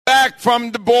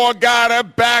from the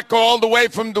Borgata, back all the way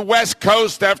from the West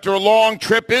Coast after a long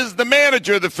trip, is the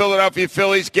manager of the Philadelphia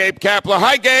Phillies, Gabe Kapler.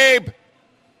 Hi, Gabe.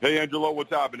 Hey, Angelo, what's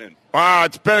happening? Wow,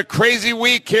 it's been a crazy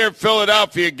week here in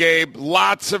Philadelphia, Gabe.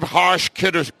 Lots of harsh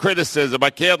criticism. I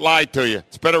can't lie to you.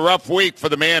 It's been a rough week for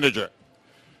the manager.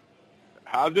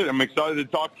 How's it? I'm excited to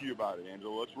talk to you about it,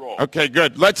 Angelo. Let's roll. Okay,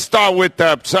 good. Let's start with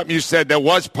something you said that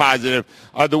was positive.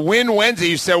 The win Wednesday,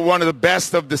 you said one of the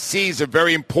best of the season,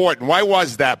 very important. Why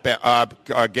was that,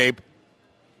 Gabe?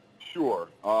 Sure.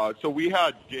 So we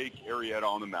had Jake Arrieta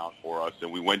on the mound for us,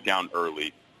 and we went down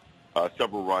early.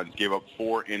 Several runs, gave up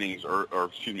 4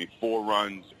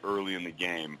 runs early in the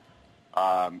game.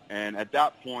 And at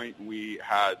that point, we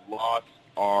had lost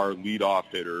our leadoff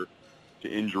hitter to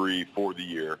injury for the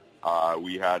year.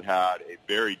 We had a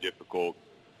very difficult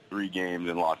 3 games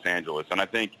in Los Angeles. And I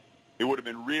think it would have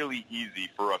been really easy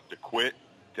for us to quit,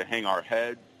 to hang our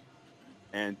heads,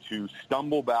 and to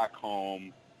stumble back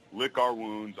home, lick our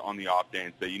wounds on the off day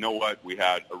and say, you know what, we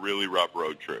had a really rough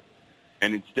road trip.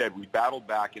 And instead, we battled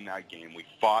back in that game. We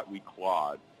fought. We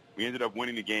clawed. We ended up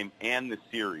winning the game and the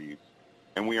series.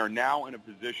 And we are now in a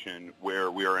position where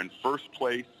we are in first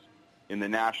place in the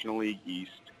National League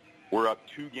East. We're up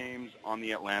 2 games on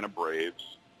the Atlanta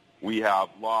Braves. We have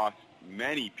lost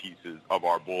many pieces of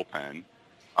our bullpen.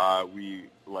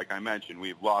 Like I mentioned,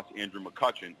 we've lost Andrew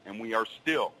McCutchen. And we are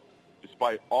still,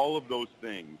 despite all of those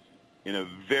things, in a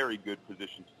very good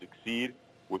position to succeed,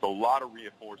 with a lot of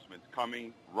reinforcements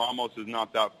coming. Ramos is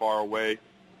not that far away.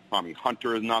 Tommy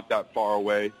Hunter is not that far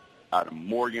away. Adam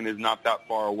Morgan is not that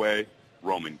far away.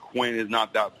 Roman Quinn is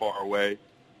not that far away.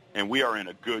 And we are in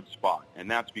a good spot.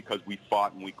 And that's because we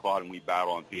fought and we clawed and we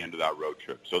battled at the end of that road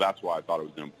trip. So that's why I thought it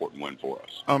was an important win for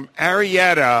us.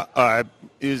 Arrieta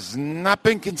has not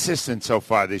been consistent so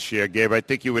far this year, Gabe. I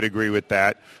think you would agree with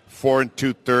that. 4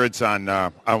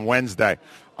 2/3 on Wednesday.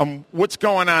 What's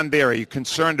going on there? Are you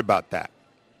concerned about that?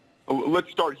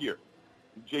 Let's start here.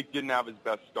 Jake didn't have his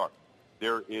best start.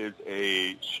 There is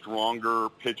a stronger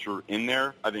pitcher in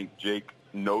there. I think Jake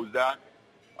knows that.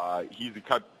 He's the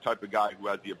type of guy who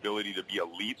has the ability to be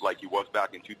elite like he was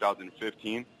back in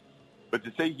 2015. But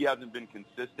to say he hasn't been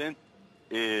consistent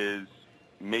is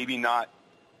maybe not,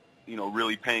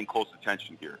 really paying close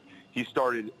attention here. He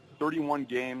started 31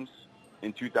 games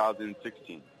in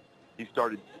 2016. He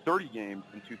started 30 games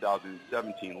in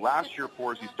 2017. Last year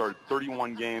for us, he started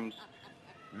 31 games.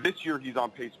 This year, he's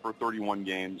on pace for 31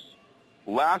 games.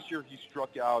 Last year, he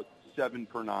struck out 7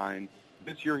 per 9.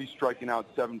 This year, he's striking out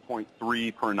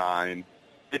 7.3 per 9.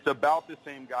 It's about the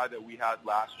same guy that we had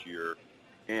last year,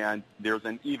 and there's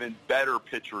an even better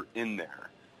pitcher in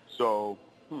there. So,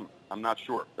 I'm not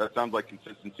sure. That sounds like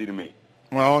consistency to me.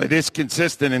 Well, it is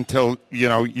consistent until,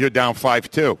 you're down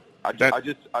 5-2.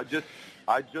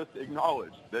 I just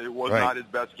acknowledged that it was not his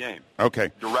best game.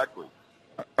 Okay. Directly.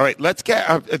 All right, let's get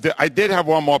I did have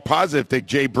one more positive thing.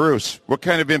 Jay Bruce, what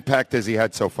kind of impact has he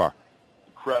had so far?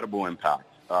 Incredible impact.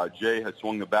 Jay has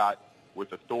swung the bat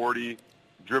with authority,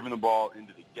 driven the ball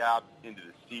into the gap, into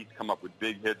the seats, come up with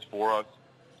big hits for us,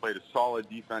 played a solid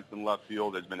defense in left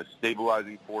field, has been a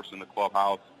stabilizing force in the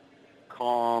clubhouse,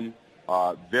 calm,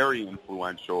 very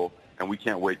influential, and we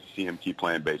can't wait to see him keep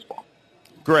playing baseball.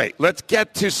 Great. Let's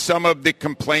get to some of the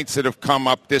complaints that have come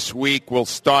up this week. We'll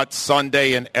start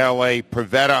Sunday in L.A.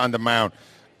 Pivetta on the mound.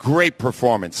 Great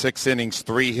performance. 6 innings,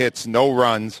 3 hits, no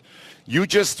runs. You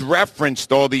just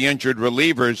referenced all the injured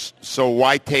relievers, so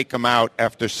why take them out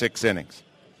after 6 innings?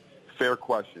 Fair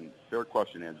question. Fair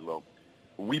question, Angelo.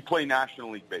 We play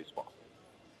National League Baseball.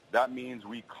 That means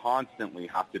we constantly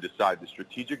have to decide the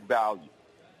strategic value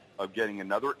of getting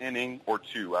another inning or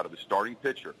 2 out of the starting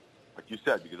pitcher, like you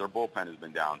said, because our bullpen has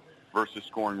been down, versus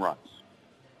scoring runs.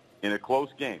 In a close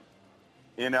game,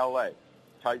 in L.A.,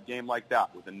 tight game like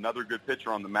that, with another good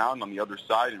pitcher on the mound on the other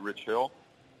side in Rich Hill,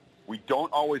 we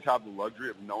don't always have the luxury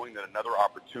of knowing that another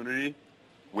opportunity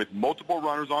with multiple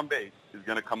runners on base is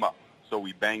going to come up. So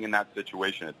we bang in that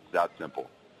situation. It's that simple.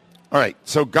 All right,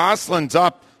 so Gosselin's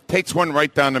up, takes one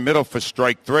right down the middle for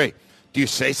strike 3. Do you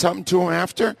say something to him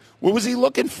after? What was he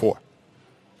looking for?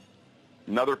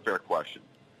 Another fair question.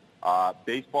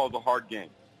 Baseball is a hard game.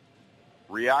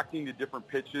 Reacting to different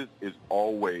pitches is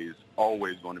always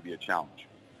going to be a challenge.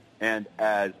 And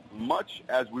as much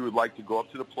as we would like to go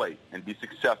up to the plate and be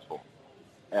successful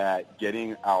at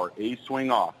getting our A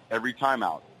swing off every time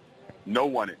out, no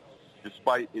one is,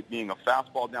 despite it being a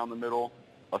fastball down the middle,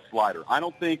 a slider. I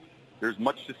don't think there's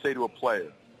much to say to a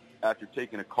player after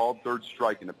taking a called third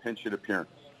strike in a pinch hit appearance.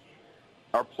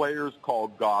 Our players call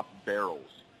Goff barrels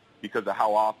because of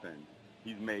how often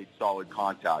he's made solid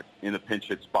contact in a pinch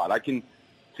hit spot. I can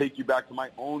take you back to my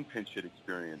own pinch hit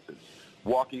experiences.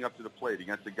 walking up to the plate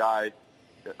against a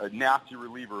nasty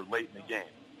reliever late in the game.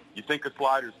 You think a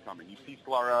slider's coming. You see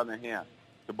slider out in the hand.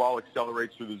 The ball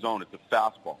accelerates through the zone. It's a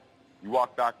fastball. You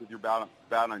walk back with your bat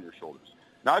on your shoulders.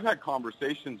 Now, I've had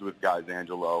conversations with guys,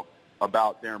 Angelo,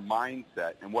 about their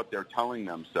mindset and what they're telling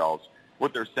themselves,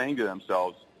 what they're saying to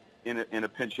themselves in a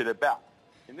pinch hit at bat.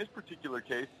 In this particular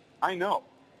case, I know.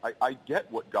 I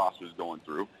get what Goss was going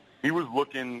through. He was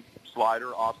looking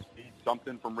slider, off speed,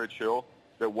 something from Rich Hill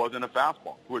that wasn't a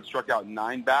fastball, who had struck out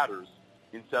 9 batters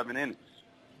in 7 innings.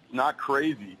 It's not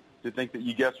crazy to think that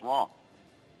you guess wrong.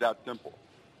 It's that simple.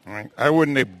 All right. I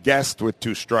wouldn't have guessed with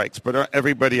 2 strikes, but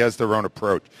everybody has their own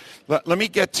approach. Let me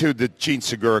get to the Gene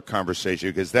Segura conversation,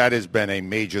 because that has been a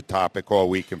major topic all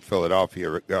week in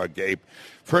Philadelphia, Gabe.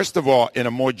 First of all, in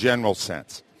a more general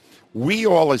sense, we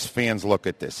all as fans look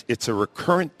at this. It's a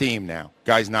recurrent theme now,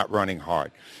 guys not running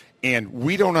hard. And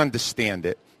we don't understand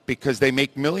it because they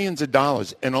make millions of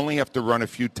dollars and only have to run a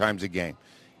few times a game.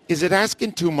 Is it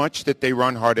asking too much that they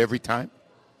run hard every time?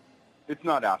 It's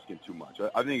not asking too much.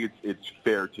 I think it's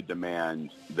fair to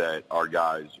demand that our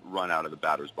guys run out of the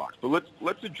batter's box. But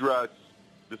let's address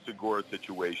the Segura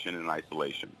situation in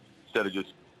isolation instead of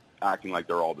just acting like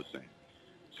they're all the same.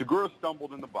 Segura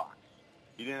stumbled in the box.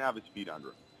 He didn't have his feet under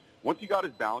him. Once he got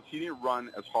his balance, he didn't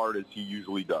run as hard as he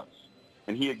usually does.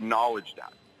 And he acknowledged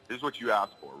that. This is what you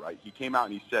asked for, right? He came out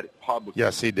and he said it publicly.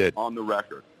 Yes, he did. On the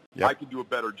record. Yep. I could do a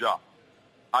better job.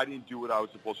 I didn't do what I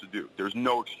was supposed to do. There's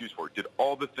no excuse for it. Did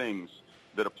all the things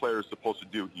that a player is supposed to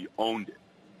do. He owned it.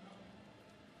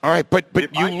 All right, but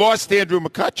you lost Andrew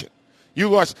McCutchen. You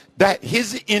lost that.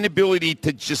 His inability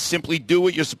to just simply do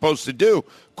what you're supposed to do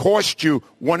cost you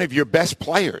one of your best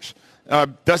players.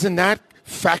 Doesn't that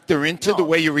factor into the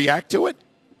way you react to it?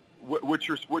 What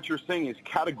you're saying is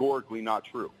categorically not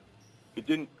true. It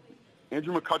didn't.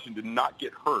 Andrew McCutchen did not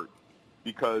get hurt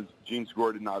because Gene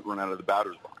Segura did not run out of the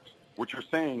batter's box. What you're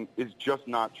saying is just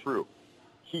not true.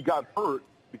 He got hurt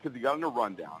because he got in a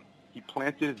rundown. He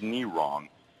planted his knee wrong,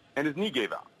 and his knee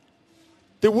gave out.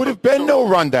 There would have been no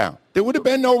rundown. There would have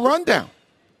been no rundown.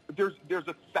 There's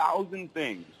 1,000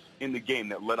 things in the game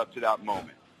that led up to that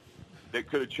moment that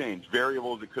could have changed,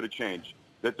 variables that could have changed,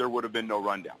 that there would have been no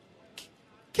rundown.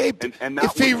 Gabe, and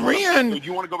if he ran,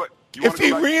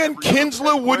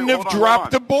 Kinsler wouldn't have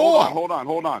dropped the ball. Hold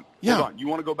on. Yeah. You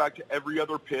want to go back to every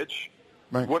other pitch?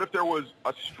 Right. What if there was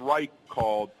a strike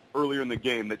called earlier in the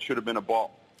game that should have been a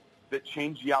ball that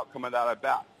changed the outcome of that at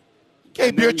bat?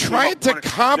 Gabe, you're trying to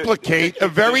complicate a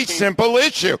very simple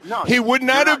issue. No, he would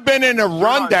not have been in a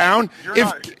rundown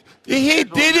if he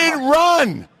didn't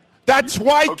run. That's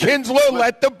why Kinsler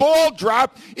let the ball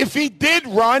drop. If he did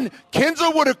run,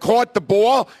 Kinsler would have caught the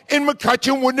ball, and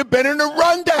McCutchen wouldn't have been in a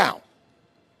rundown.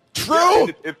 True.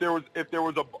 Yeah, if there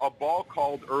was a ball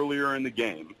called earlier in the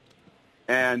game,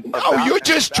 and you're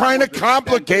just trying to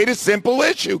complicate a simple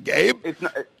issue, Gabe. It's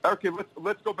not, okay.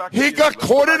 Let's go back. He got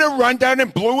caught in a rundown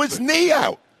and blew his knee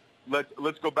out.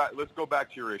 Let's go back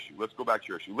to your issue.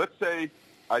 Let's say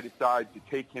I decide to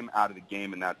take him out of the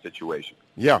game in that situation.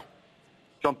 Yeah.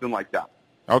 Something like that.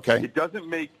 Okay. It doesn't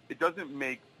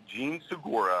make Gene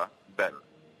Segura better.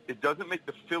 It doesn't make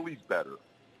the Phillies better.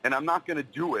 And I'm not going to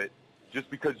do it just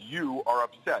because you are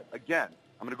upset. Again,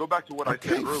 I'm going to go back to what I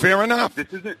said earlier. Fair enough. This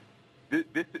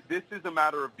is a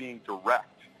matter of being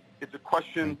direct. It's a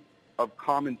question of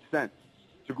common sense.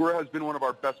 Segura has been one of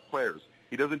our best players.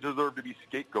 He doesn't deserve to be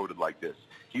scapegoated like this.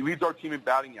 He leads our team in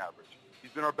batting average.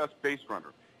 He's been our best base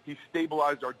runner. He's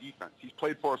stabilized our defense. He's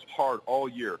played for us hard all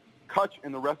year. Kutch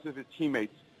and the rest of his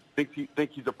teammates think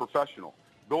he's a professional.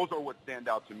 Those are what stand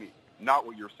out to me, not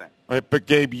what you're saying. Right, but,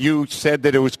 Gabe, you said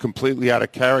that it was completely out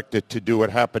of character to do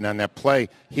what happened on that play.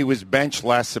 He was benched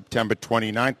last September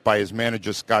 29th by his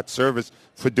manager, Scott Service,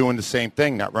 for doing the same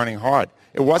thing, not running hard.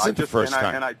 It wasn't the first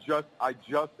time. And I just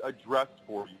addressed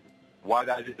for you why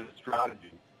that is a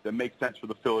strategy that makes sense for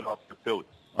the Philadelphia Phillies.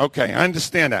 Okay, I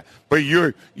understand that. But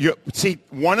see,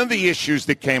 one of the issues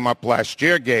that came up last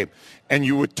year, Gabe, and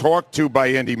you were talked to by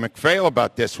Andy MacPhail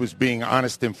about this, was being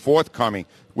honest and forthcoming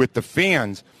with the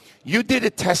fans. You did a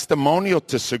testimonial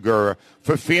to Segura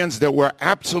for fans that were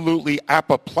absolutely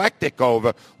apoplectic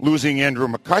over losing Andrew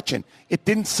McCutchen. It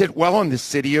didn't sit well in the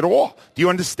city at all. Do you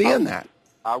understand that?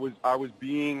 I was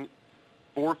being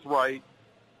forthright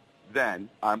then.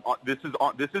 This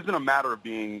isn't a matter of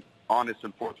being honest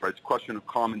and forthright. It's a question of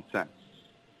common sense.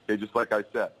 Okay, just like I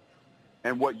said.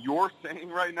 And what you're saying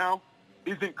right now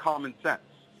isn't common sense.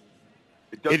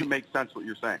 It doesn't make sense what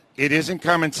you're saying. It isn't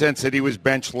common sense that he was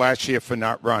benched last year for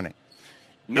not running.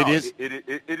 No, it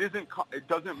isn't. It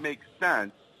doesn't make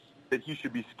sense that he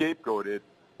should be scapegoated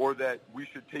or that we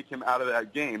should take him out of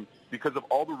that game because of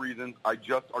all the reasons I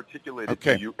just articulated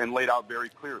Okay. to you and laid out very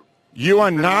clearly. You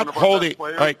are He's been not one of our holding. best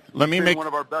players. All right, let me He's been make one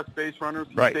of our best base runners.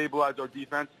 He Right. stabilized our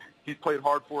defense. He's played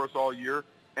hard for us all year.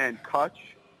 And Kutch,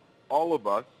 all of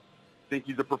us, think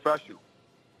he's a professional.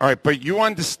 All right, but you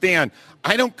understand,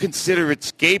 I don't consider it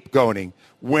scapegoating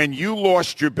when you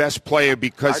lost your best player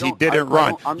because he didn't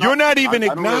run. You're not even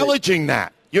acknowledging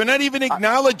that. You're not even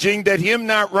acknowledging that him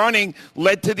not running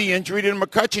led to the injury to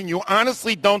McCutchen. You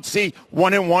honestly don't see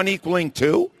 1 and 1 equaling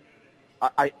 2?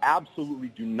 I absolutely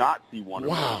do not see one.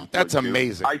 Wow, that's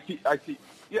amazing. I see.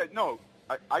 Yeah, no.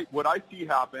 What I see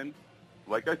happen,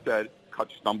 like I said,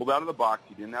 Kutch stumbled out of the box.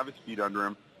 He didn't have his feet under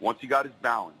him. Once he got his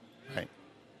balance, Right.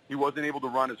 he wasn't able to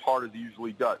run as hard as he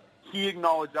usually does. He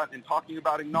acknowledged that, and talking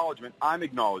about acknowledgement, I'm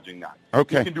acknowledging that.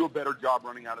 Okay. He can do a better job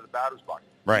running out of the batter's box.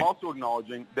 Right. I'm also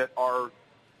acknowledging that our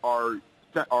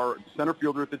center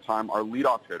fielder at the time, our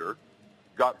leadoff hitter,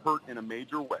 got hurt in a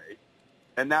major way,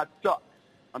 and that sucks.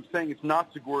 I'm saying it's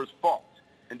not Segura's fault,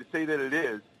 and to say that it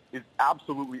is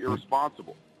absolutely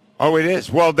irresponsible. Oh, it is?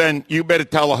 Well, then you better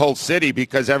tell the whole city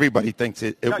because everybody thinks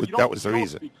that was the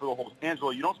reason. Speak for the whole,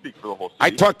 Angelo, you don't speak for the whole city. I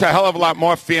talk to a hell of a lot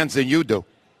more fans than you do.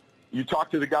 You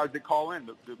talk to the guys that call in,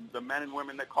 the men and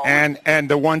women that call in. And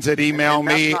the ones that email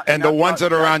me, and the ones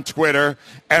that are on Twitter,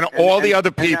 and all the other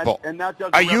people.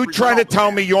 Are you trying to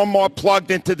tell me you're more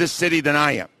plugged into the city than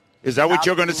I am? Is that what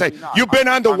you're going to say? You've been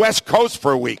on the West Coast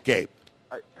for a week, Gabe.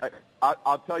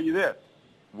 I'll tell you this.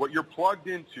 What you're plugged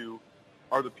into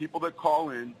are the people that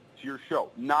call in to your show,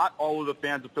 not all of the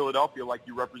fans of Philadelphia like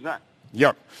you represent.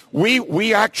 Yeah.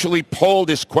 We actually polled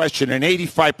this question, and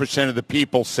 85% of the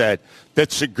people said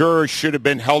that Segura should have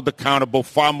been held accountable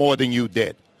far more than you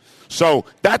did. So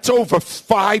that's over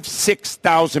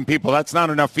 6,000 people. That's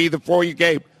not enough either for you,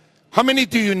 Gabe. How many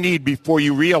do you need before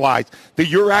you realize that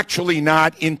you're actually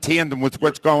not in tandem with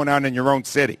what's going on in your own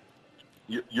city?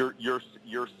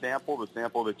 Your sample, the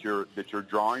sample that you're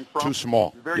drawing from, too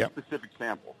small. Is a very specific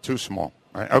sample. Too small.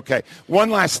 All right. Okay. One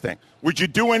last thing. Would you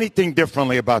do anything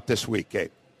differently about this week,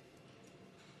 Gabe?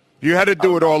 You had to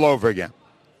do it all over again.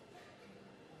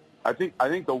 I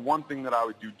think the one thing that I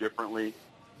would do differently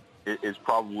is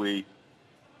probably.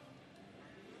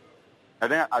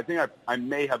 I think I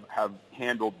may have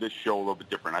handled this show a little bit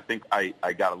different. I think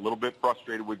I got a little bit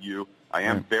frustrated with you. I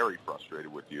am very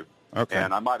frustrated with you. Okay.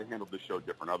 And I might have handled this show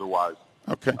different. Otherwise,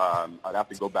 I'd have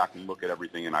to go back and look at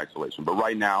everything in isolation. But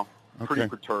right now, pretty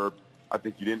perturbed. I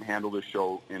think you didn't handle this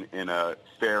show in a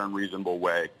fair and reasonable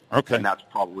way. Okay. And that's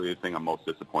probably the thing I'm most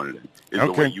disappointed in, is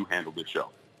the way you handled this show.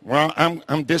 Well,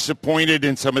 I'm disappointed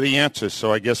in some of the answers,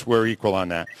 so I guess we're equal on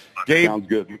that. Gabe, sounds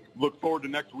good. Look forward to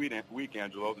next week,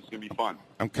 Angelo. This is going to be fun.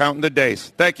 I'm counting the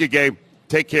days. Thank you, Gabe.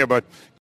 Take care, bud.